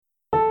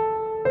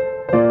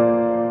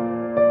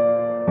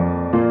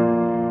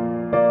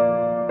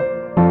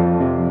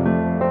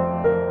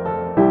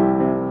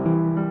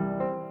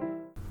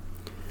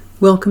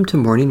Welcome to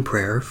morning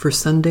prayer for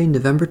Sunday,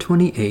 November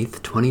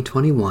 28th,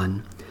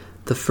 2021,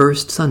 the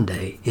first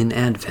Sunday in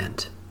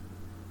Advent.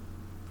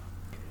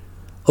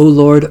 O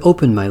Lord,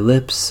 open my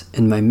lips,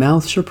 and my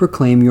mouth shall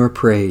proclaim your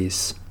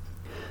praise.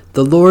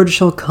 The Lord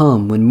shall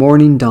come when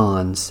morning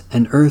dawns,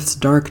 and earth's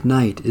dark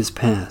night is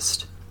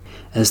past.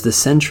 As the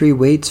sentry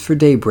waits for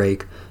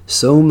daybreak,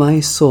 so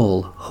my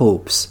soul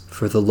hopes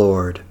for the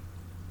Lord.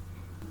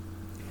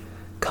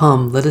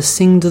 Come, let us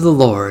sing to the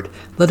Lord.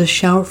 Let us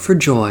shout for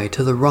joy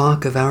to the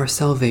rock of our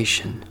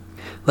salvation.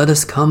 Let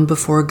us come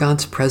before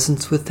God's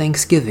presence with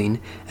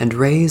thanksgiving and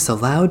raise a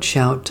loud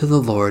shout to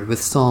the Lord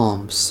with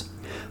psalms.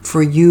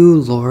 For you,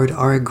 Lord,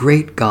 are a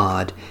great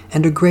God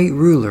and a great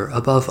ruler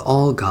above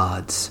all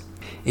gods.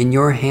 In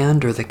your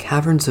hand are the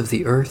caverns of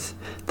the earth.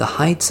 The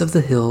heights of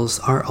the hills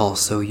are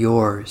also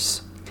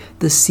yours.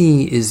 The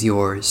sea is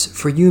yours,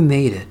 for you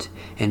made it,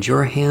 and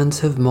your hands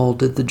have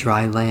molded the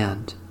dry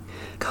land.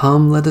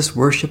 Come, let us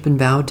worship and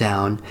bow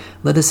down.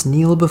 Let us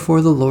kneel before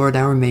the Lord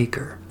our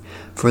Maker.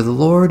 For the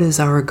Lord is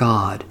our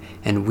God,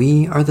 and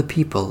we are the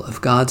people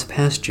of God's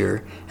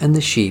pasture and the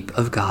sheep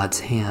of God's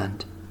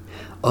hand.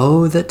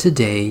 Oh, that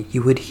today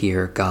you would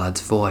hear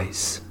God's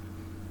voice.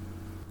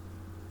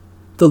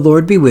 The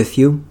Lord be with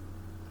you.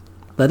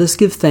 Let us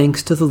give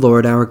thanks to the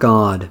Lord our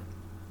God.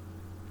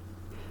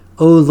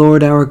 O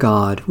Lord our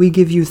God, we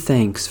give you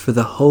thanks for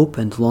the hope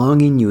and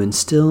longing you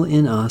instill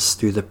in us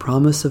through the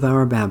promise of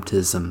our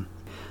baptism.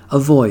 A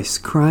voice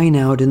crying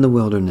out in the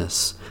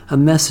wilderness, a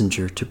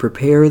messenger to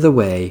prepare the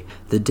way,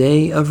 the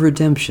day of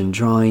redemption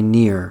drawing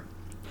near.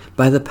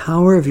 By the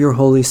power of your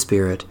Holy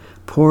Spirit,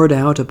 poured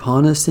out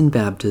upon us in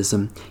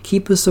baptism,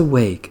 keep us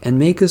awake and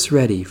make us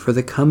ready for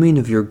the coming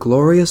of your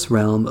glorious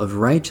realm of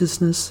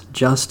righteousness,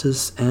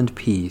 justice, and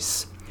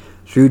peace.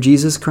 Through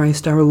Jesus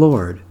Christ our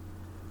Lord.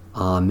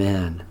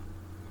 Amen.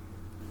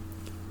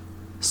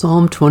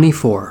 Psalm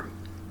 24.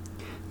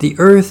 The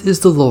earth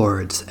is the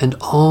Lord's, and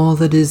all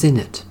that is in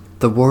it,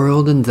 the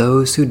world and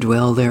those who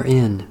dwell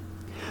therein.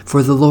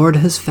 For the Lord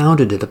has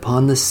founded it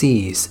upon the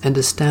seas and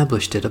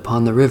established it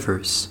upon the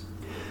rivers.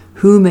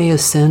 Who may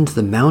ascend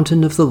the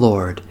mountain of the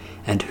Lord,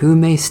 and who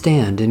may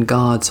stand in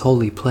God's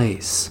holy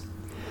place?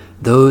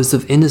 Those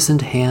of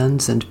innocent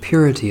hands and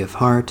purity of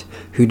heart,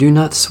 who do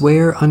not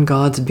swear on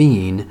God's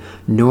being,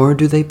 nor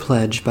do they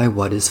pledge by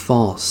what is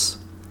false.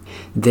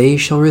 They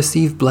shall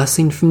receive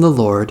blessing from the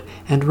Lord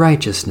and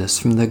righteousness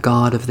from the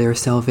God of their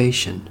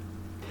salvation.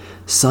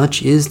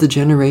 Such is the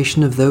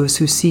generation of those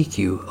who seek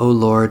you, O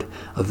Lord,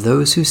 of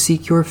those who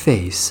seek your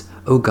face,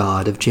 O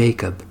God of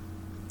Jacob.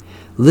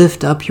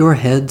 Lift up your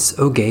heads,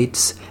 O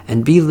gates,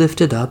 and be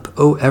lifted up,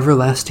 O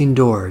everlasting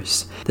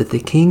doors, that the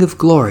King of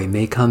glory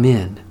may come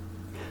in.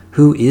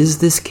 Who is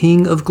this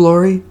King of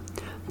glory?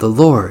 The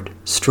Lord,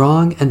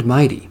 strong and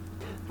mighty,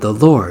 the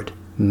Lord,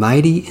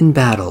 mighty in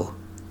battle.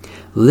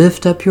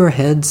 Lift up your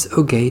heads,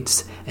 O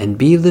gates, and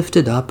be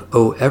lifted up,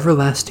 O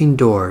everlasting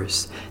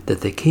doors,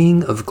 that the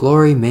King of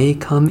glory may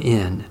come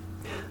in.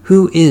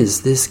 Who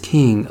is this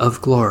King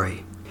of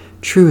glory?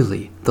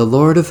 Truly, the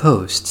Lord of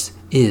hosts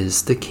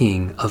is the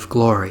King of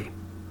glory.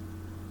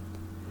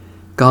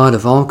 God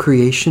of all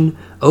creation,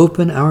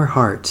 open our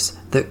hearts,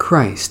 that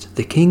Christ,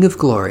 the King of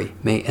glory,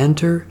 may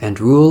enter and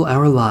rule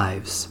our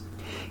lives.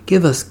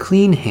 Give us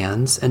clean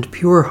hands and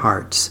pure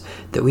hearts,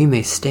 that we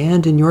may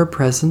stand in your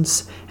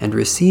presence and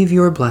receive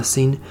your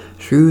blessing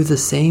through the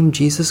same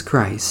Jesus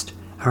Christ,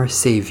 our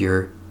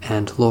Savior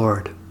and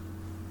Lord.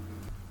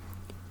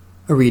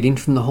 A reading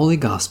from the Holy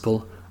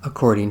Gospel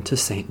according to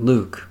St.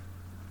 Luke.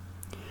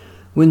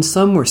 When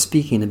some were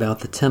speaking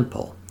about the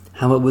temple,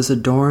 how it was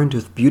adorned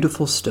with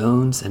beautiful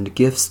stones and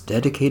gifts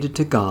dedicated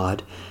to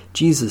God,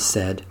 Jesus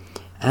said,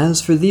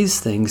 "As for these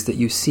things that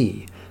you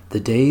see, the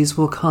days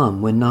will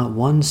come when not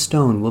one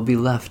stone will be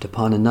left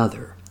upon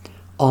another.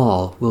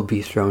 All will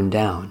be thrown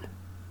down."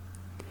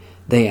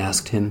 They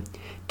asked him,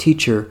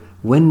 "Teacher,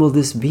 when will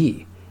this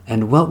be?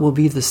 And what will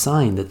be the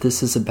sign that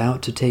this is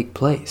about to take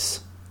place?"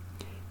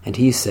 And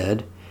he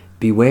said,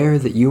 "Beware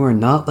that you are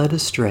not led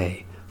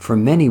astray, for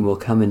many will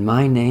come in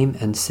my name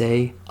and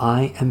say,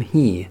 'I am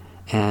he,'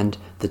 and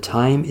 'the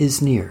time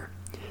is near.'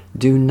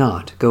 Do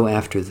not go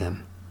after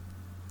them.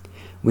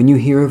 When you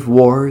hear of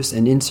wars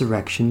and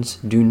insurrections,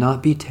 do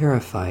not be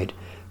terrified,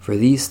 for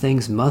these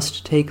things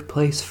must take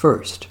place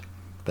first,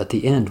 but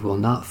the end will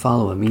not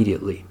follow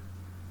immediately."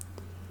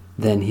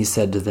 Then he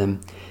said to them,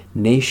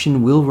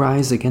 "Nation will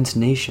rise against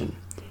nation,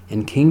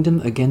 and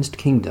kingdom against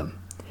kingdom.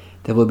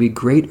 There will be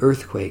great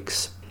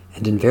earthquakes,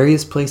 and in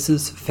various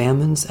places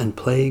famines and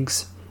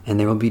plagues, and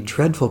there will be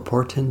dreadful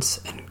portents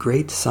and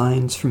great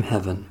signs from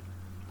heaven.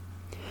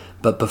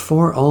 But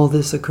before all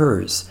this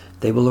occurs,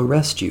 they will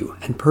arrest you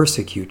and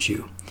persecute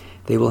you.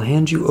 They will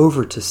hand you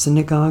over to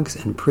synagogues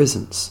and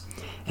prisons,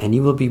 and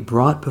you will be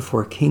brought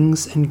before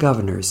kings and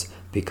governors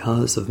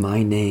because of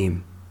my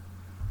name.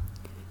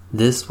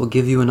 This will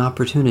give you an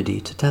opportunity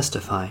to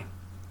testify.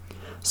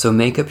 So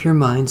make up your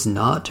minds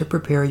not to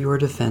prepare your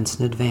defense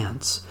in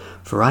advance,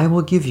 for I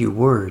will give you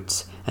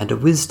words and a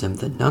wisdom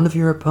that none of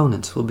your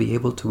opponents will be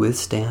able to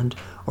withstand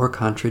or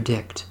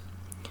contradict.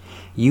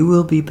 You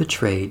will be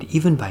betrayed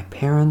even by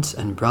parents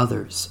and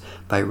brothers,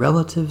 by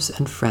relatives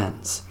and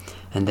friends,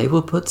 and they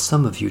will put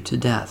some of you to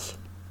death.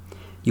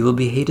 You will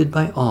be hated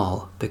by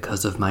all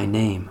because of my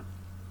name.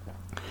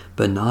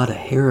 But not a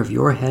hair of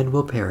your head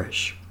will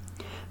perish.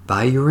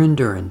 By your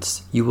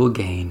endurance you will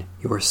gain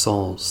your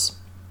souls.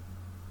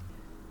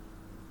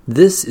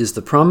 This is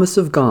the promise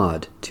of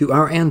God to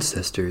our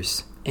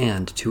ancestors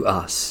and to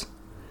us.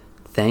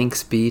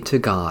 Thanks be to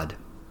God.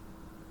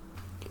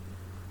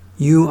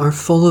 You are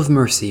full of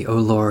mercy, O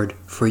Lord,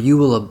 for you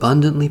will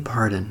abundantly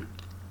pardon.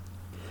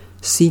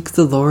 Seek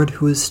the Lord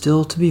who is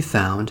still to be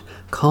found,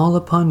 call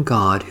upon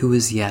God who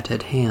is yet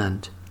at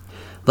hand.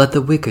 Let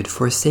the wicked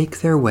forsake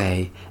their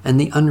way, and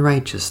the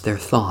unrighteous their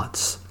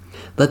thoughts.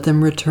 Let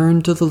them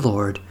return to the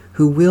Lord,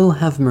 who will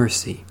have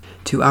mercy,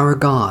 to our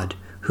God,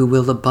 who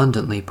will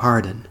abundantly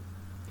pardon.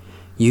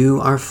 You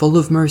are full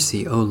of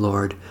mercy, O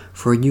Lord,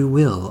 for you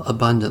will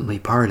abundantly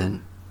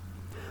pardon.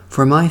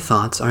 For my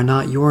thoughts are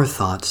not your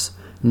thoughts,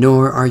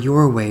 nor are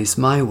your ways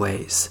my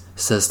ways,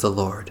 says the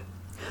Lord.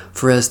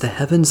 For as the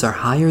heavens are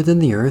higher than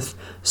the earth,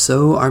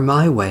 so are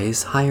my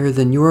ways higher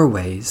than your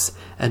ways,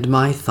 and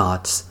my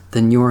thoughts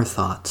than your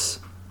thoughts.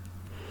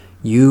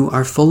 You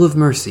are full of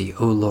mercy,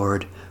 O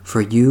Lord,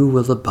 for you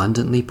will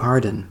abundantly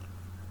pardon.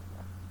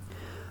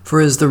 For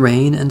as the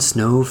rain and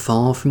snow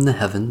fall from the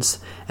heavens,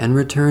 and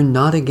return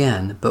not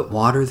again, but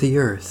water the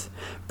earth,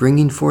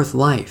 bringing forth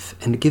life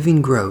and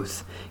giving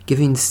growth,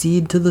 giving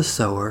seed to the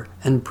sower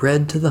and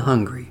bread to the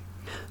hungry,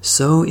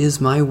 so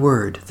is my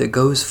word that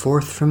goes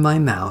forth from my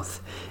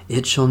mouth.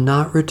 It shall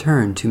not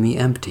return to me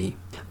empty,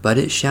 but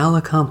it shall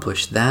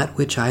accomplish that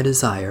which I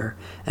desire,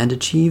 and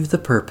achieve the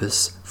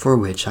purpose for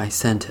which I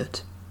sent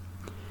it.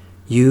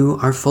 You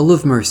are full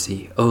of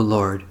mercy, O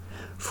Lord,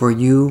 for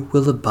you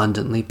will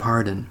abundantly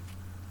pardon.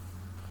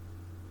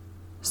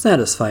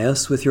 Satisfy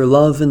us with your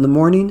love in the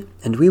morning,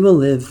 and we will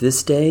live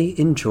this day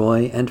in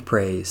joy and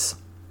praise.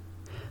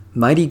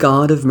 Mighty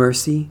God of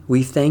mercy,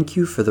 we thank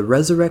you for the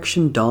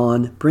resurrection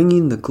dawn,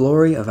 bringing the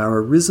glory of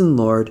our risen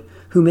Lord,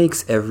 who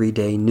makes every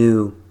day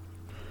new.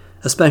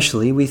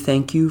 Especially we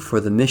thank you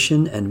for the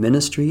mission and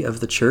ministry of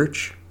the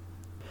Church,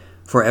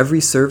 for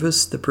every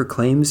service that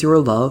proclaims your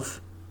love,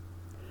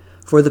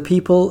 for the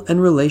people and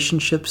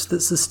relationships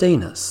that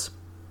sustain us,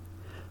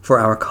 for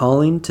our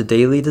calling to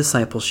daily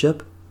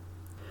discipleship,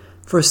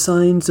 for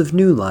signs of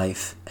new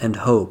life and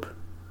hope.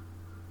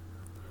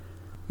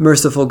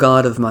 Merciful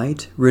God of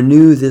might,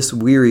 renew this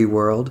weary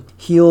world,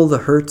 heal the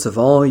hurts of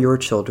all your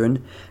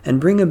children,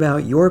 and bring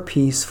about your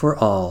peace for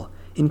all,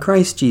 in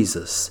Christ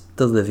Jesus,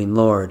 the living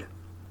Lord.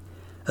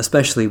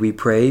 Especially we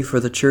pray for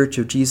the Church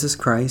of Jesus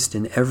Christ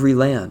in every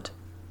land,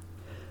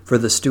 for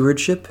the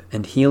stewardship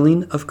and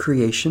healing of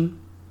creation,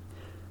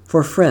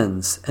 for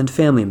friends and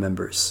family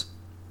members,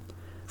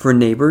 for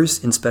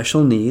neighbors in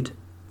special need,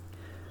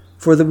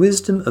 for the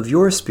wisdom of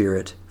your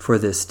Spirit for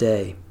this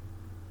day.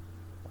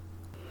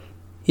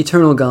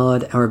 Eternal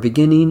God, our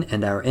beginning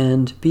and our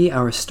end, be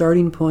our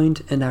starting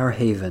point and our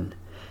haven,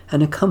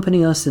 and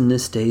accompany us in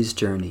this day's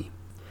journey.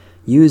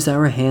 Use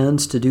our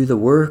hands to do the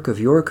work of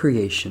your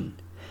creation,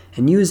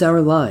 and use our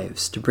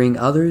lives to bring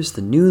others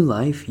the new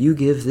life you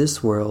give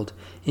this world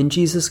in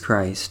Jesus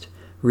Christ,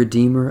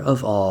 Redeemer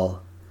of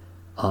all.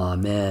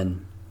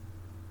 Amen.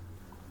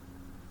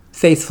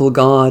 Faithful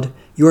God,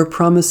 your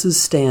promises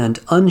stand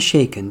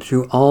unshaken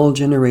through all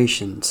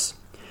generations.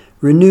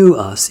 Renew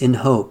us in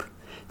hope,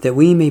 that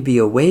we may be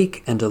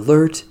awake and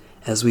alert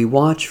as we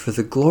watch for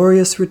the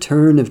glorious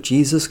return of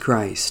Jesus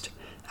Christ,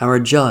 our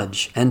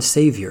Judge and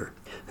Savior,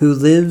 who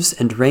lives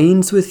and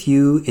reigns with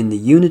you in the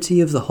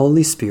unity of the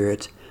Holy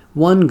Spirit,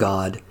 one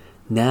God,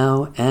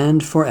 now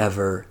and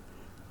forever.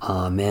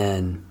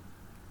 Amen.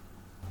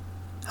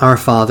 Our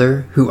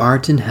Father, who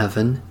art in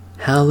heaven,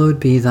 hallowed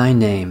be thy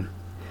name.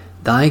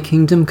 Thy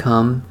kingdom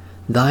come,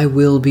 thy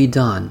will be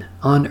done,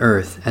 on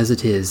earth as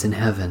it is in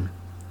heaven.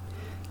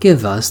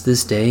 Give us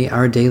this day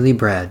our daily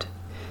bread,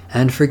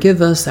 and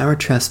forgive us our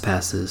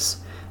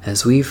trespasses,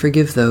 as we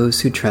forgive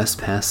those who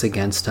trespass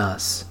against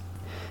us.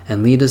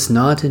 And lead us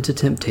not into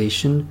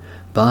temptation,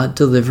 but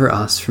deliver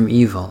us from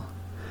evil.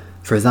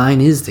 For thine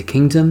is the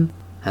kingdom,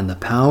 and the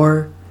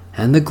power,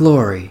 and the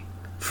glory,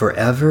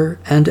 forever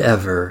and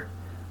ever.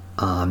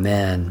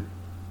 Amen.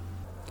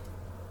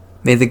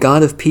 May the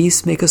God of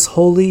peace make us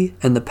holy,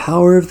 and the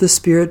power of the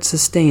Spirit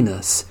sustain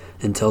us,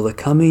 until the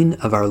coming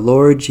of our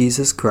Lord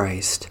Jesus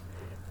Christ.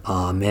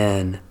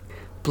 Amen.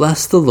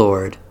 Bless the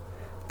Lord.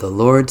 The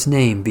Lord's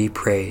name be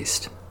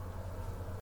praised.